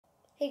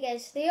Hey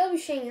guys, today I'll be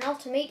showing you how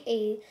to make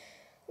a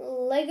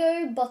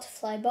Lego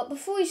butterfly. But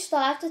before we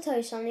start, I have to tell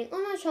you something.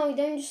 On our channel, we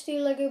don't just do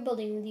Lego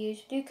building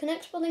videos. We do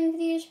Connect building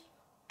videos,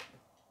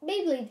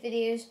 Beyblade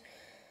videos.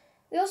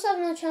 We also have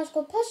another channel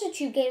called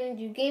Parsatube Gaming.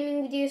 We do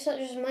gaming videos such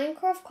as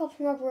Minecraft,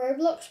 Colourful,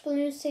 Roblox,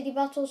 Bloons, City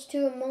Battles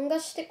 2, Among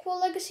Us, Stick Wall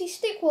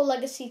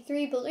Legacy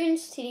 3,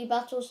 Bloons, TD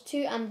Battles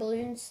 2, and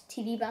Bloons,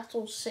 TD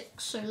Battles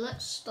 6. So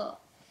let's start.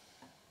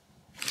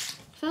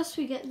 First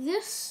we get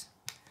this.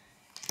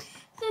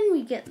 Then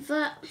we get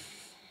that.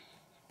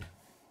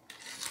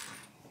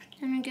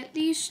 Then we get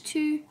these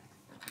two.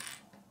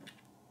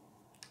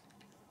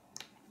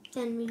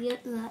 Then we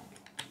get that.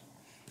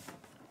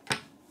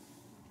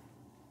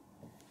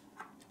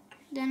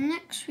 Then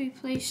next we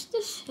place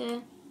this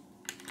here,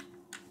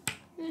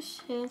 and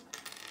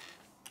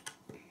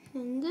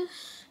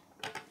this,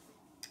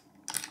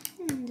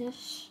 and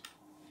this,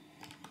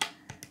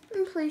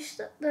 and place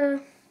that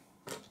there,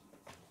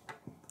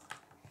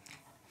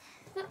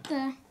 that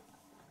there.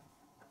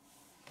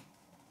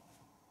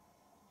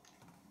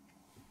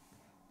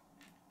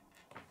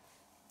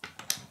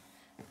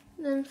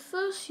 Then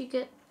first you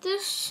get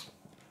this,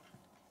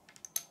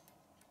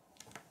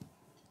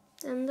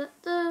 then that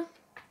there,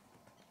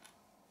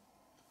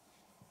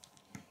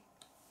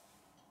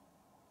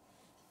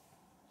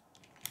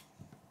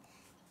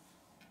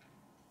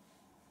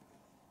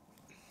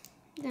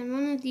 then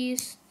one of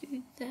these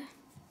through there.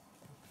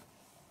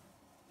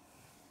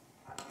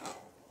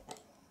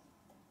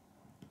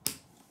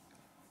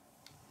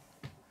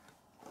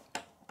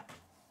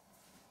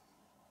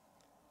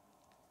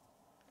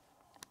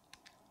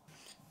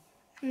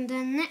 And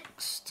then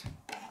next,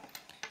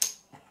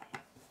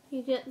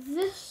 you get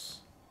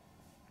this.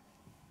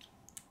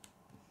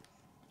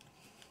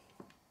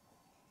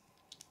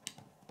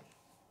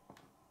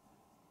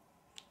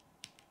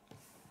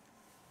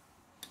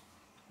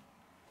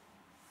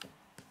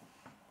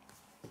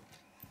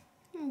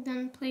 And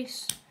then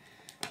place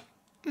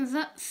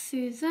that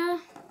through there.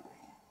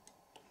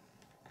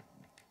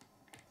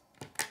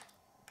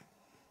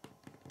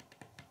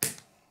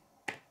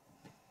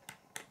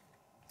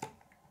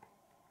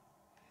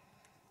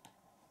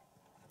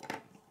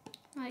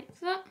 Like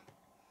that.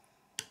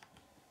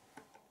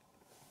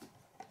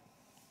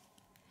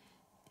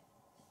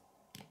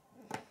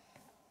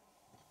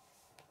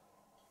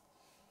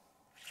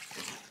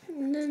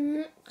 And then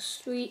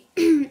next we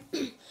and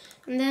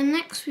then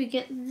next we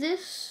get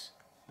this.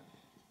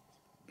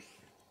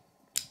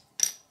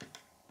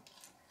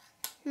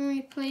 And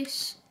we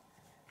place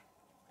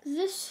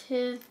this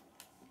here.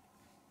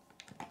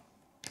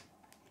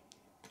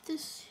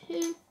 This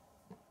here.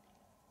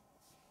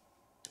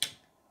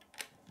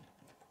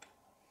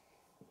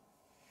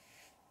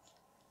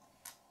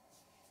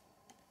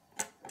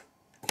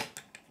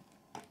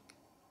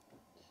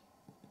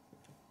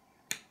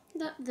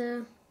 That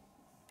there.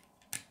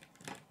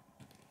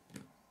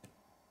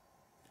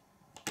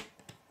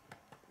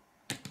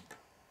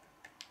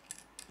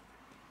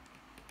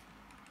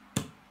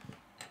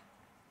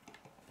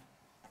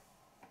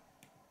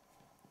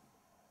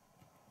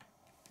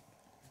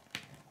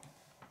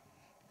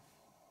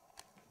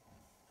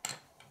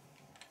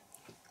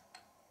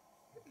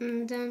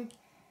 And then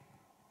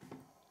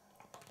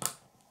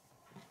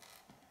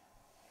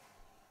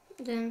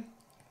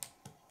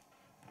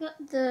that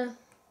there.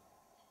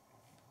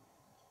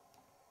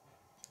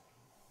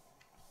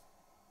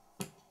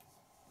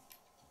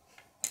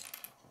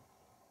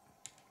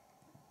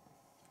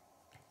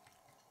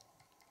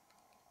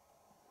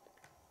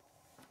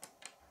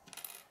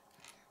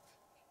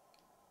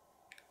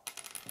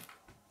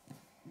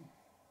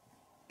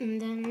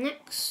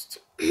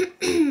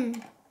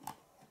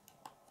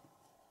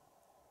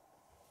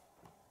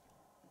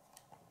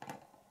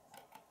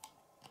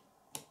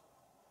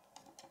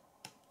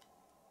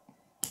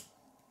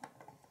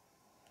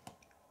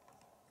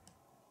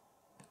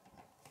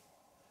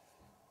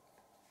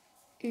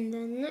 And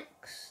then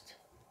next,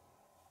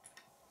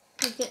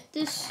 we get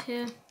this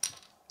here.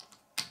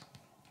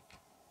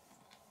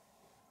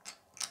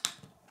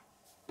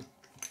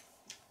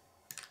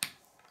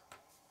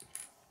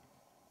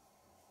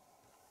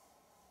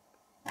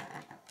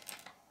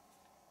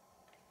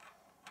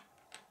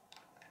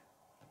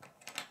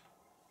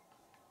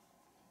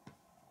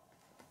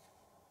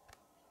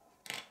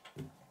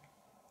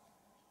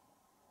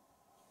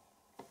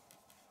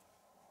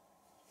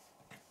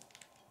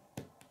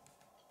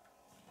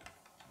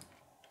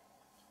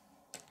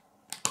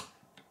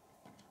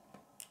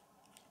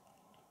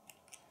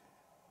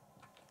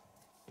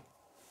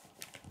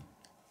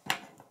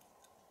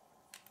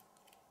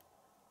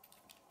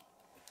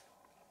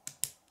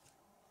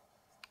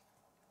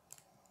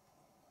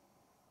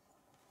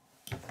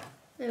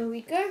 There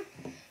we go.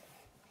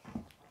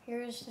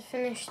 Here is the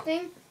finished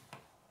thing.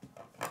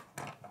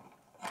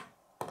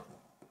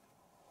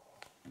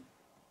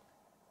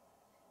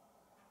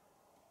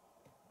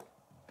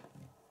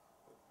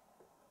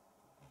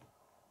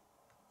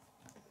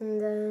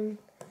 And then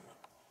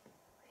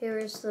here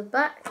is the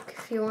back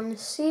if you want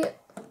to see it.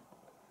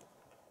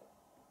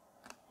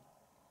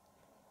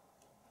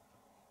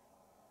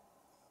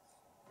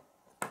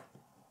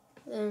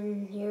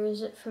 Then here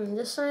is it from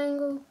this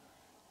angle.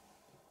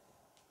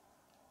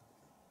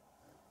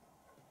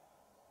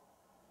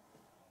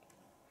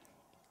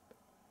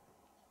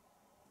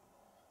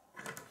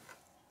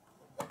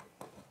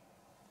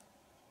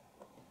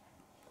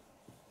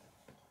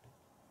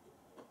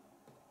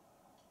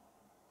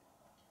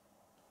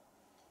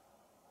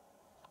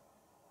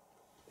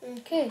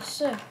 Okay,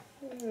 so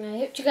I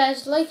hope you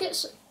guys like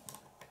it.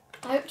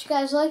 I hope you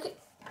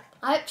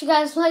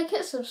guys like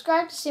it.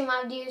 Subscribe to see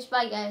my videos.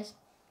 Bye, guys.